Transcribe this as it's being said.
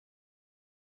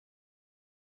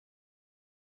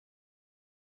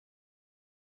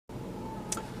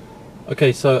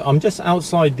Okay, so I'm just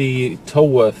outside the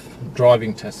Tolworth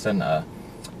driving test centre.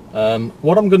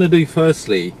 What I'm going to do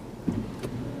firstly,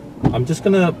 I'm just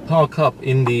going to park up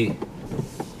in the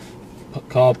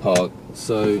car park,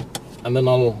 and then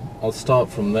I'll start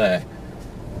from there.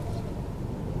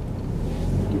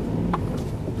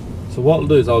 So what I'll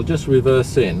do is I'll just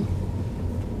reverse in.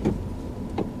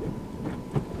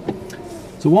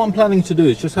 So what I'm planning to do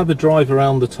is just have a drive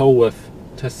around the Tolworth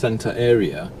test centre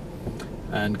area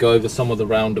and go over some of the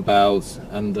roundabouts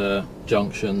and the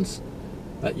junctions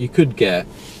that you could get,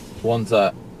 ones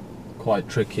that are quite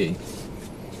tricky.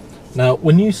 Now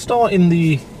when you start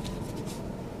your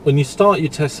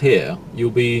test here, you'll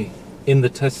be in the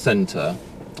test centre,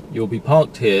 you'll be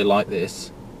parked here like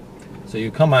this. So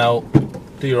you come out,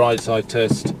 do your eyesight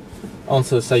test,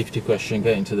 answer the safety question,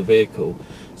 get into the vehicle.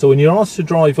 So when you're asked to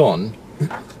drive on,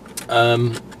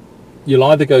 you'll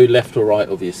either go left or right,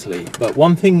 obviously, but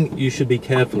one thing you should be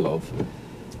careful of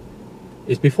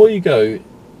is before you go,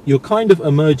 you're kind of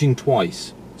emerging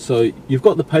twice. So you've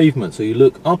got the pavement, so you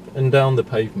look up and down the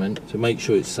pavement to make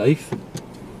sure it's safe.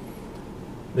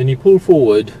 Then you pull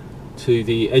forward to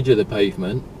the edge of the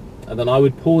pavement, and then I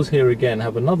would pause here again,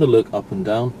 have another look up and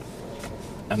down,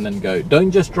 and then go.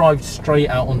 Don't just drive straight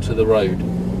out onto the road.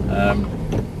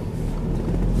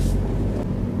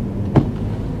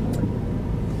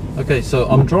 Okay, so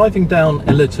I'm driving down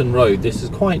Ellerton Road. This is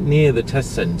quite near the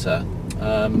test centre.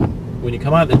 When you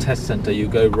come out of the test centre, you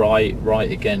go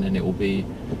right again, and it will be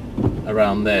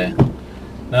around there.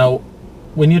 Now,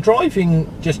 when you're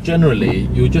driving just generally,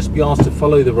 you'll just be asked to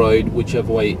follow the road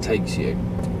whichever way it takes you.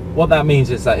 What that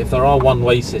means is that if there are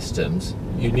one-way systems,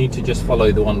 you need to just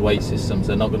follow the one-way systems.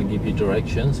 They're not going to give you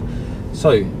directions.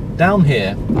 So down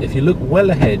here, if you look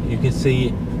well ahead, you can see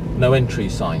no entry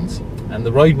signs, and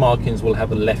the road markings will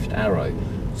have a left arrow.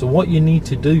 So what you need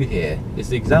to do here is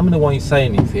the examiner won't say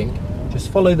anything, just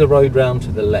follow the road round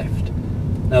to the left.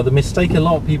 Now the mistake a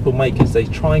lot of people make is they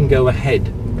try and go ahead,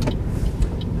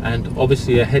 and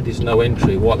obviously ahead is no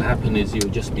entry. What'll happen is you'll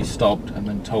just be stopped and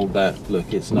then told that,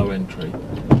 look, it's no entry.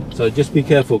 So just be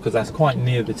careful, because that's quite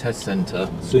near the test centre.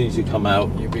 As soon as you come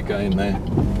out, you'll be going there.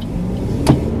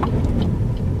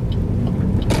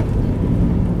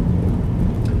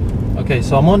 Okay,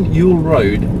 so I'm on Ewell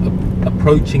Road,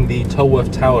 approaching the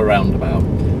Tolworth Tower roundabout.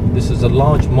 This is a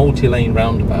large multi-lane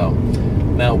roundabout.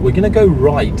 Now we're going to go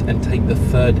right and take the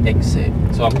third exit.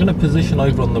 So I'm going to position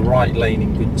over on the right lane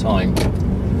in good time.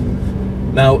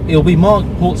 Now it'll be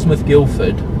marked Portsmouth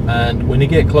Guildford, and when you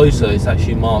get closer it's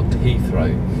actually marked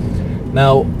Heathrow.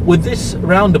 Now with this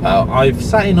roundabout, I've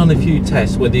sat in on a few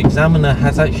tests where the examiner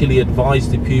has actually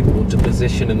advised the pupil to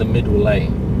position in the middle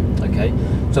lane. Okay,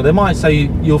 so they might say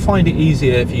you'll find it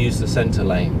easier if you use the centre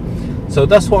lane. So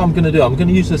that's what I'm going to do. I'm going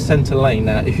to use the centre lane.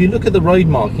 Now if you look at the road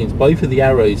markings, both of the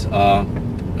arrows are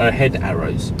ahead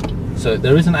arrows, so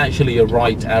there isn't actually a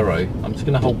right arrow. I'm just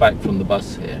going to hold back from the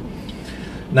bus here.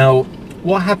 Now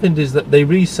what happened is that they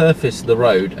resurfaced the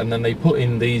road and then they put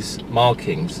in these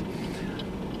markings.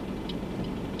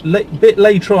 Bit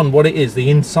later on, what it is, the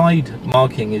inside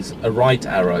marking is a right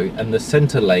arrow and the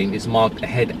centre lane is marked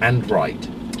ahead and right.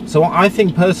 So I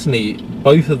think personally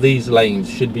both of these lanes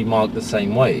should be marked the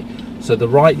same way. So the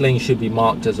right lane should be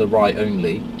marked as a right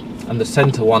only, and the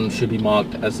centre one should be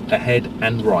marked as ahead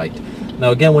and right.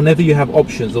 Now again, whenever you have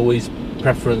options, always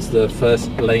preference the first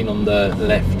lane on the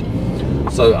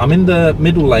left. So I'm in the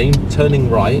middle lane, turning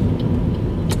right.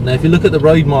 Now if you look at the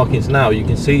road markings now, you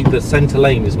can see the centre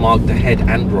lane is marked ahead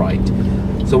and right.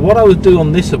 So what I would do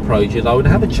on this approach is I would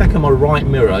have a check on my right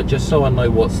mirror just so I know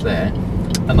what's there,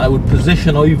 and I would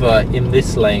position over in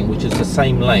this lane, which is the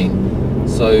same lane.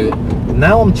 So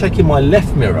now I'm checking my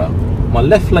left mirror. My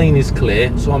left lane is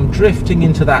clear, so I'm drifting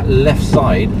into that left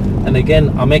side, and again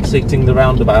I'm exiting the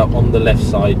roundabout on the left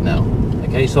side now.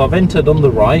 Okay, so I've entered on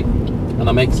the right and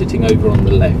I'm exiting over on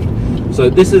the left. So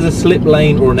this is a slip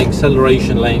lane or an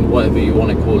acceleration lane, whatever you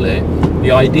want to call it.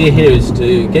 The idea here is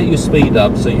to get your speed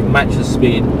up so you match the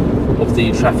speed of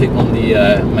the traffic on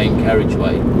the main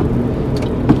carriageway.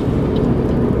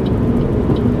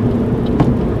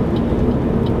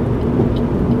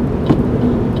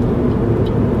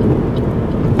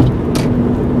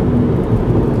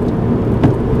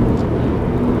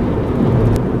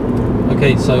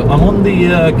 Okay, so I'm on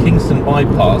the Kingston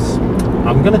bypass.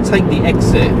 I'm going to take the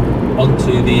exit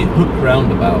onto the Hook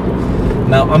roundabout.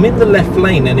 Now I'm in the left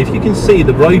lane, and if you can see,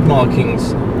 the road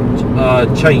markings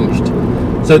changed.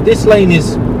 So this lane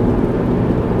is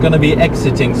going to be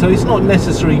exiting, so it's not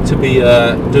necessary to be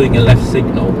doing a left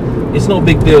signal. It's not a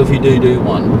big deal if you do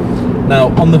one. Now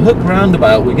on the Hook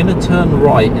roundabout, we're going to turn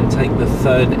right and take the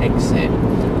third exit.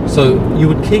 So you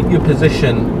would keep your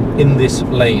position in this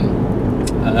lane,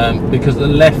 because the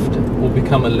left will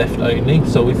become a left only.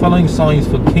 So we're following signs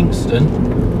for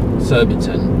Kingston,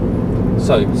 Surbiton.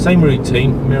 So same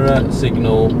routine, mirror,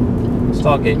 signal,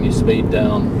 start getting your speed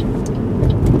down.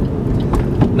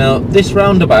 Now this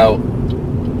roundabout,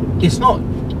 it's not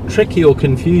tricky or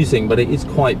confusing, but it is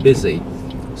quite busy,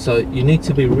 so you need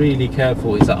to be really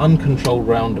careful. It's an uncontrolled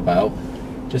roundabout.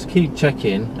 Just keep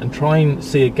checking and try and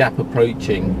see a gap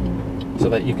approaching so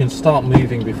that you can start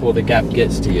moving before the gap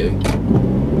gets to you.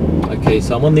 Okay,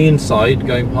 so I'm on the inside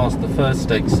going past the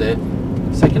first exit.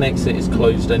 Second exit is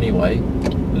closed anyway.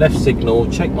 Left signal,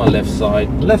 check my left side.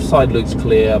 Left side looks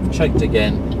clear. I've checked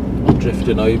again. I'm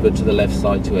drifting over to the left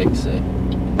side to exit.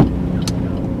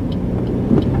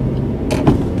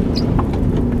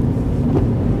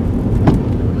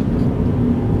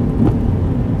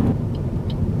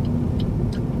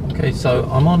 Okay, so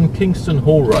I'm on Kingston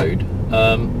Hall Road.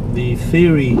 The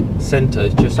theory centre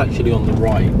is just actually on the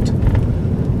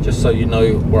right. Just so you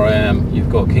know where I am, you've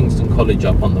got Kingston College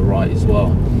up on the right as well.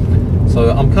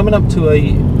 So I'm coming up to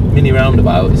a mini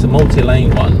roundabout. It's a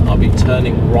multi-lane one. I'll be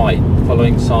turning right,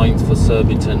 following signs for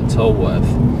Surbiton, Tolworth.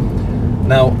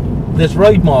 Now, there's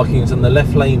road markings and the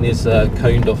left lane is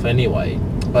coned off anyway.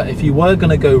 But if you were going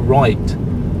to go right,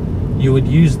 you would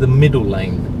use the middle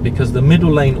lane, because the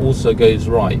middle lane also goes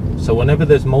right. So whenever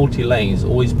there's multi-lanes,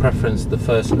 always preference the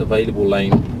first available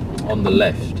lane on the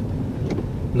left.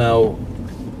 Now,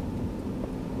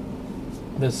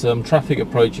 there's some traffic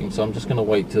approaching, so I'm just going to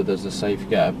wait till there's a safe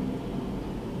gap.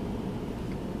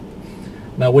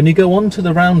 Now when you go onto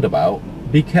the roundabout,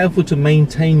 be careful to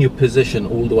maintain your position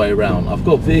all the way around. I've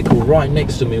got a vehicle right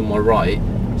next to me on my right,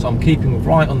 so I'm keeping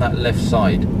right on that left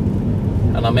side,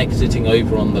 and I'm exiting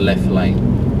over on the left lane.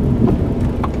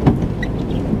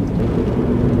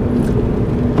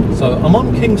 So I'm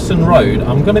on Kingston Road.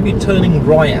 I'm going to be turning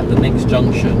right at the next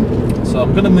junction, so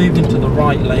I'm going to move into the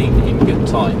right lane in good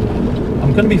time.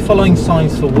 I'm going to be following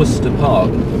signs for Worcester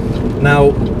Park.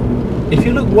 Now, if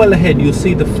you look well ahead, you'll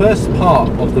see the first part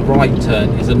of the right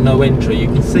turn is a no entry. You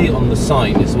can see it on the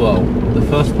sign as well. The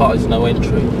first part is no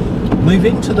entry. Move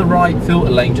into the right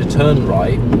filter lane to turn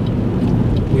right.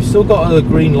 We've still got a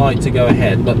green light to go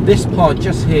ahead, but this part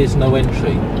just here is no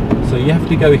entry. So you have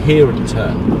to go here and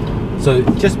turn. So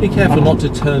just be careful not to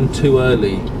turn too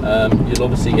early. You'll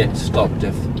obviously get stopped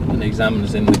if an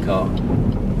examiner's in the car.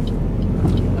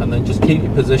 And then just keep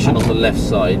your position on the left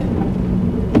side.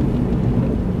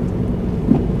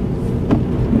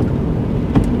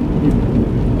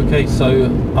 Okay, so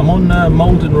I'm on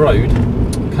Malden Road,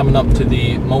 coming up to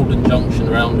the Malden Junction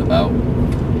roundabout.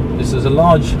 This is a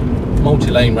large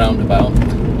multi-lane roundabout.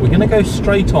 We're going to go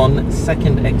straight on,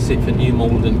 second exit for New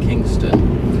Malden,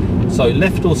 Kingston. So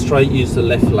left or straight, use the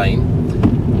left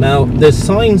lane. Now there's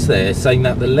signs there saying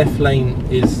that the left lane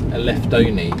is a left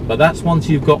only, but that's once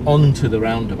you've got onto the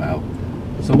roundabout.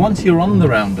 So once you're on the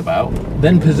roundabout,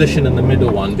 then position in the middle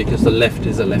one, because the left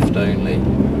is a left only.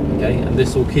 Okay, and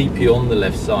this will keep you on the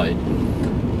left side.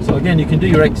 So again, you can do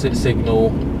your exit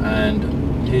signal, and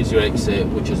here's your exit,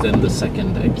 which is then the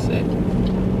second exit.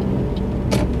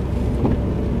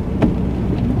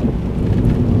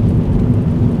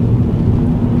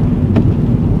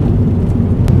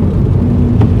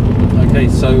 Okay,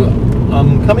 so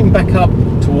I'm coming back up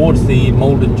towards the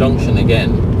Malden Junction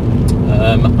again.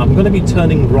 I'm going to be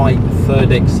turning right,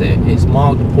 third exit. It's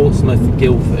marked Portsmouth,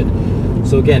 Guildford.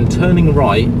 So again, turning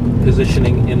right,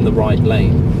 positioning in the right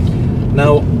lane.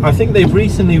 Now, I think they've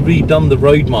recently redone the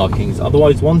road markings.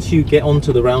 Otherwise, once you get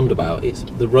onto the roundabout,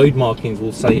 the road markings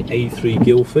will say A3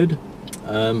 Guildford.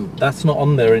 That's not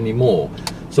on there anymore.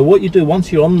 So what you do,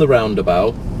 once you're on the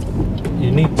roundabout,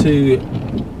 you need to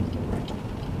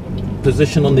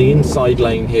position on the inside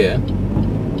lane here,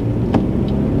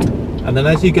 and then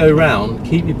as you go round,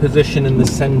 keep your position in the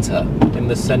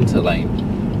centre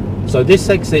lane. So this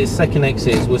exit, second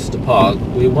exit, is Worcester Park.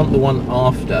 We want the one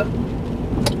after.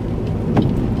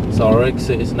 So our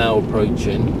exit is now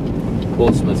approaching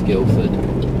Portsmouth, Guildford.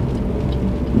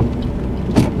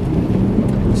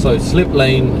 So slip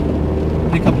lane,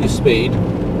 pick up your speed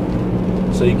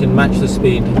so you can match the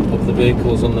speed of the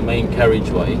vehicles on the main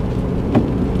carriageway.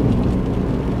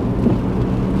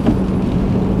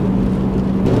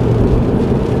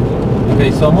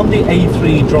 Okay, so I'm on the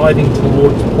A3 driving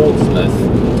towards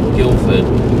Portsmouth, Guildford.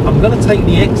 I'm going to take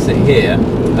the exit here,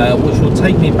 which will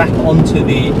take me back onto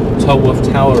the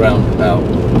Tolworth Tower roundabout.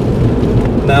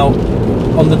 Now,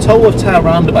 on the Tolworth Tower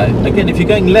roundabout, again, if you're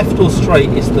going left or straight,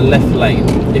 it's the left lane.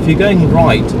 If you're going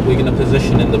right, we're going to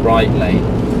position in the right lane.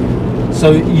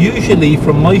 So usually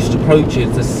from most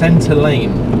approaches, the centre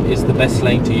lane is the best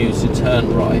lane to use to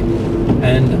turn right.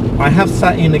 And I have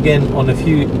sat in again on a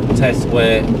few tests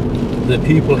where the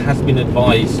pupil has been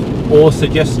advised or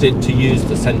suggested to use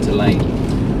the centre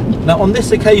lane. Now on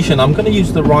this occasion, I'm going to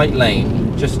use the right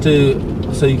lane just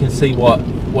so you can see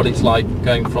what it's like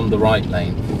going from the right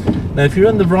lane. Now if you're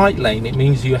in the right lane, it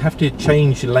means you have to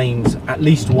change lanes at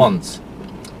least once.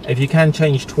 If you can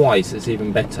change twice, it's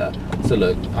even better. So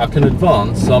look, I can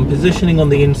advance, so I'm positioning on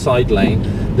the inside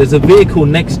lane. There's a vehicle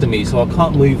next to me, so I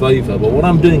can't move over, but what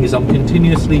I'm doing is I'm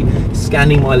continuously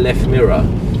scanning my left mirror.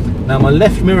 Now my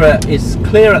left mirror is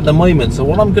clear at the moment, so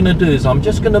what I'm going to do is I'm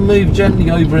just going to move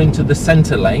gently over into the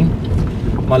centre lane.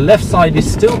 My left side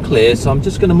is still clear, so I'm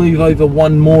just going to move over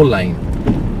one more lane.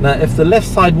 Now if the left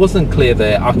side wasn't clear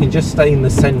there, I can just stay in the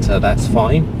centre, that's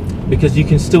fine, because you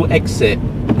can still exit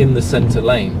in the centre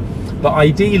lane. But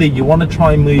ideally you want to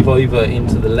try and move over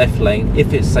into the left lane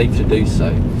if it's safe to do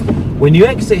so. When you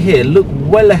exit here, look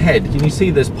well ahead. Can you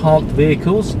see there's parked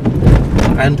vehicles?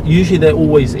 And usually there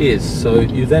always is, so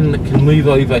you then can move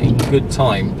over in good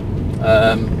time,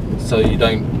 so you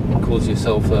don't cause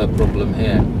yourself a problem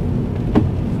here.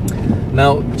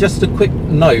 Now just a quick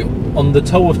note on the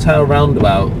Tolworth Tower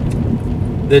roundabout,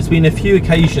 there's been a few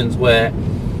occasions where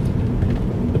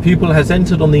the pupil has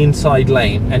entered on the inside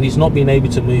lane and he's not been able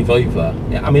to move over.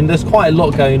 I mean, there's quite a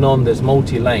lot going on, there's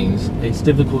multi-lanes, it's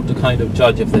difficult to kind of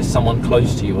judge if there's someone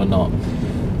close to you or not.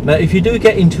 Now if you do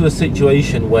get into a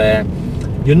situation where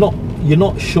you're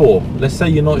not sure, let's say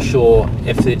you're not sure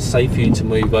if it's safe for you to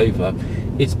move over,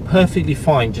 it's perfectly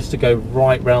fine just to go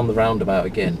right round the roundabout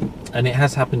again, and it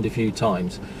has happened a few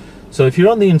times. So if you're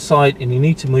on the inside and you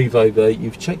need to move over,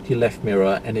 you've checked your left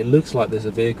mirror and it looks like there's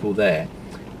a vehicle there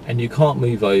and you can't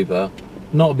move over,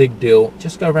 not a big deal,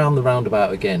 just go around the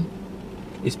roundabout again.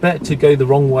 It's better to go the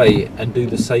wrong way and do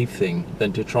the safe thing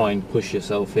than to try and push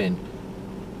yourself in.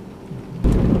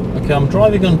 Okay, I'm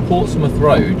driving on Portsmouth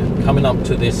Road, coming up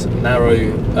to this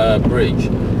narrow bridge.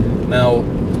 Now,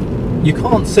 you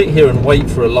can't sit here and wait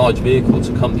for a large vehicle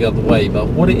to come the other way, but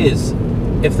what it is,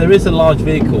 if there is a large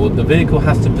vehicle, the vehicle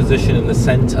has to position in the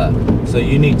centre, so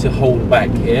you need to hold back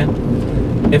here.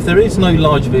 If there is no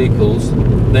large vehicles,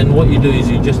 then what you do is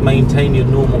you just maintain your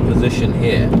normal position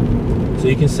here. So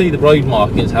you can see the road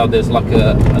markings, how there's like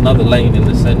another lane in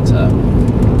the centre.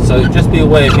 So just be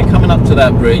aware, if you're coming up to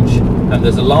that bridge and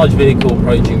there's a large vehicle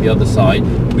approaching the other side,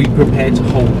 be prepared to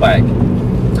hold back.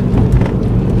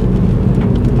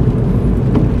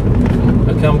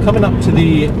 Okay, I'm coming up to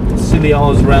the Scilly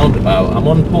roundabout. I'm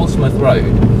on Portsmouth Road.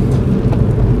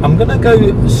 I'm going to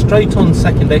go straight on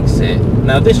second exit.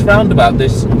 Now this roundabout,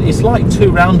 it's like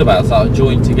two roundabouts that are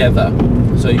joined together,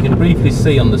 so you can briefly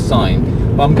see on the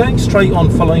sign. But I'm going straight on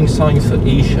following signs for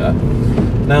Esher.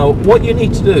 Now what you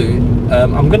need to do,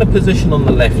 I'm going to position on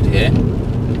the left here,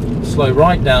 slow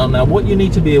right down. Now what you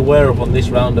need to be aware of on this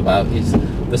roundabout is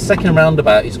the second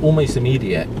roundabout is almost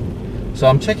immediate. So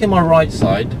I'm checking my right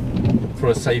side for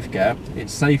a safe gap.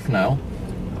 It's safe now.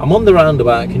 I'm on the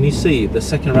roundabout. Can you see the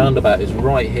second roundabout is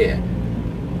right here?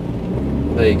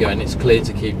 There you go, and it's clear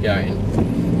to keep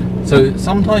going. So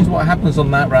sometimes what happens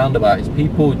on that roundabout is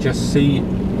people just see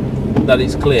that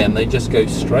it's clear and they just go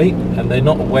straight, and they're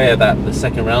not aware that the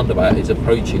second roundabout is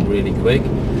approaching really quick.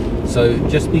 So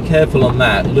just be careful on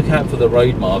that. Look out for the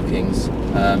road markings,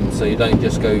 so you don't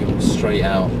just go straight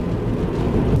out.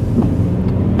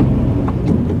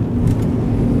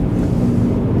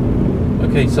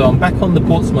 Okay, so I'm back on the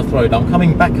Portsmouth Road. I'm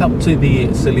coming back up to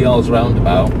the Scilly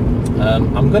roundabout.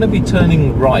 I'm going to be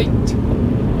turning right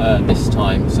this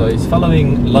time, so it's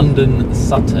following London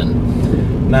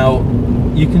Sutton. Now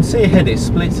you can see ahead it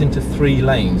splits into three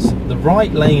lanes. The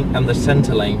right lane and the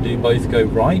centre lane do both go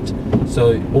right,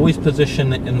 so always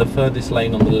position in the furthest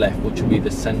lane on the left, which will be the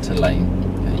centre lane.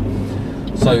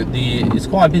 Okay. So it's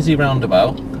quite a busy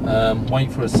roundabout.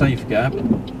 Wait for a safe gap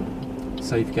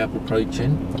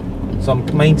approaching. So I'm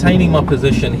maintaining my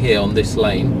position here on this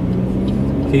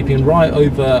lane, keeping right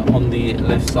over on the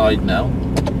left side now.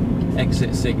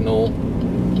 Exit signal,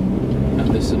 and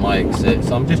this is my exit.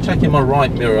 So I'm just checking my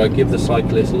right mirror, give the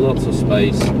cyclist lots of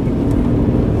space,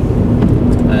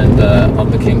 and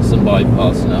on the Kingston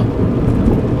bypass now.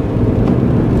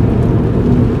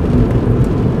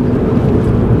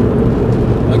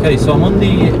 Okay, so I'm on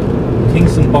the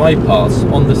Kingston bypass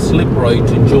on the slip road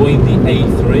to join the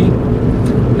A3.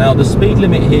 Now the speed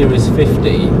limit here is 50.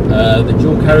 The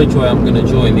dual carriageway I'm going to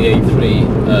join, the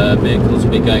A3, vehicles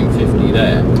will be going 50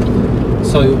 there.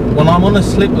 So when I'm on a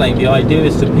slip lane, the idea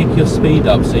is to pick your speed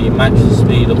up so you match the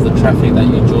speed of the traffic that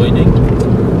you're joining,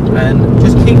 and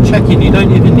just keep checking. You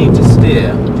don't even need to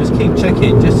steer, just keep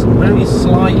checking, just very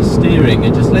slight steering,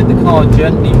 and just let the car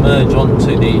gently merge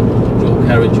onto the dual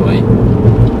carriageway.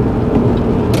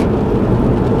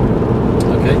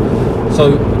 Okay,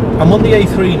 so I'm on the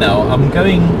A3 now. I'm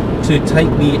going to take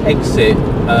the exit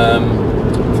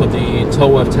for the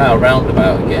Tolworth Tower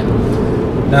roundabout again.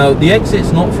 Now the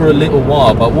exit's not for a little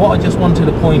while, but what I just wanted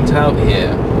to point out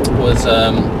here was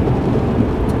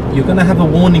you're going to have a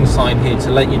warning sign here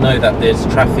to let you know that there's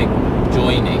traffic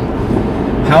joining.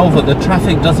 However, the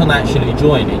traffic doesn't actually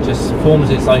join, it just forms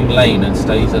its own lane and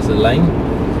stays as a lane.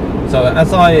 So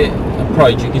as I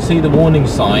approach, you can see the warning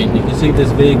sign, you can see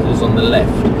there's vehicles on the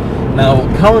left. Now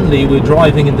currently we're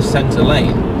driving in the centre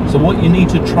lane, so what you need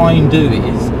to try and do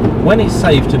is, when it's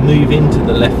safe, to move into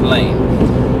the left lane.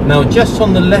 Now just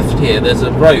on the left here there's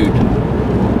a road,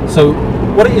 so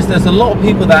what it is, there's a lot of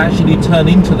people that actually turn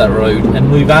into that road and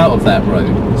move out of that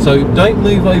road. So don't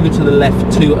move over to the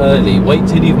left too early. Wait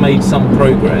till you've made some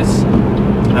progress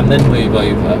and then move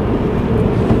over.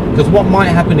 Because what might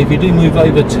happen if you do move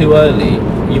over too early,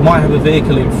 you might have a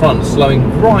vehicle in front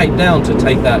slowing right down to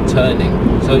take that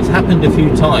turning. So it's happened a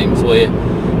few times where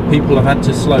people have had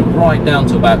to slow right down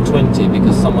to about 20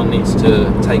 because someone needs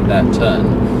to take that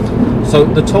turn. So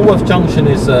the Tolworth junction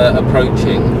is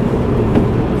approaching.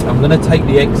 I'm going to take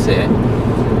the exit.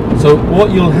 So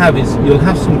what you'll have is you'll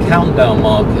have some countdown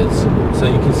markers. So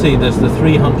you can see there's the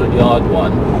 300-yard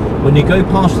one. When you go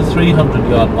past the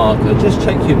 300-yard marker, just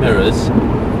check your mirrors.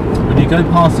 When you go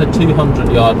past the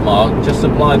 200-yard mark, just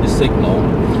apply the signal.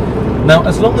 Now,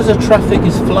 as long as the traffic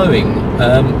is flowing,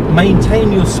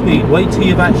 maintain your speed. Wait till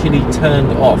you've actually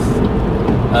turned off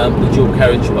the dual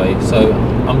carriageway. So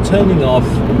I'm turning off.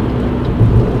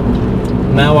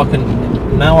 Now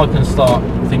I can start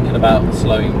thinking about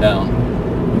slowing down.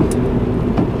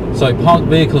 So parked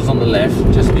vehicles on the left,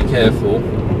 just be careful.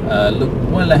 Look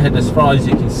well ahead as far as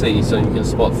you can see so you can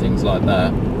spot things like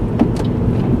that.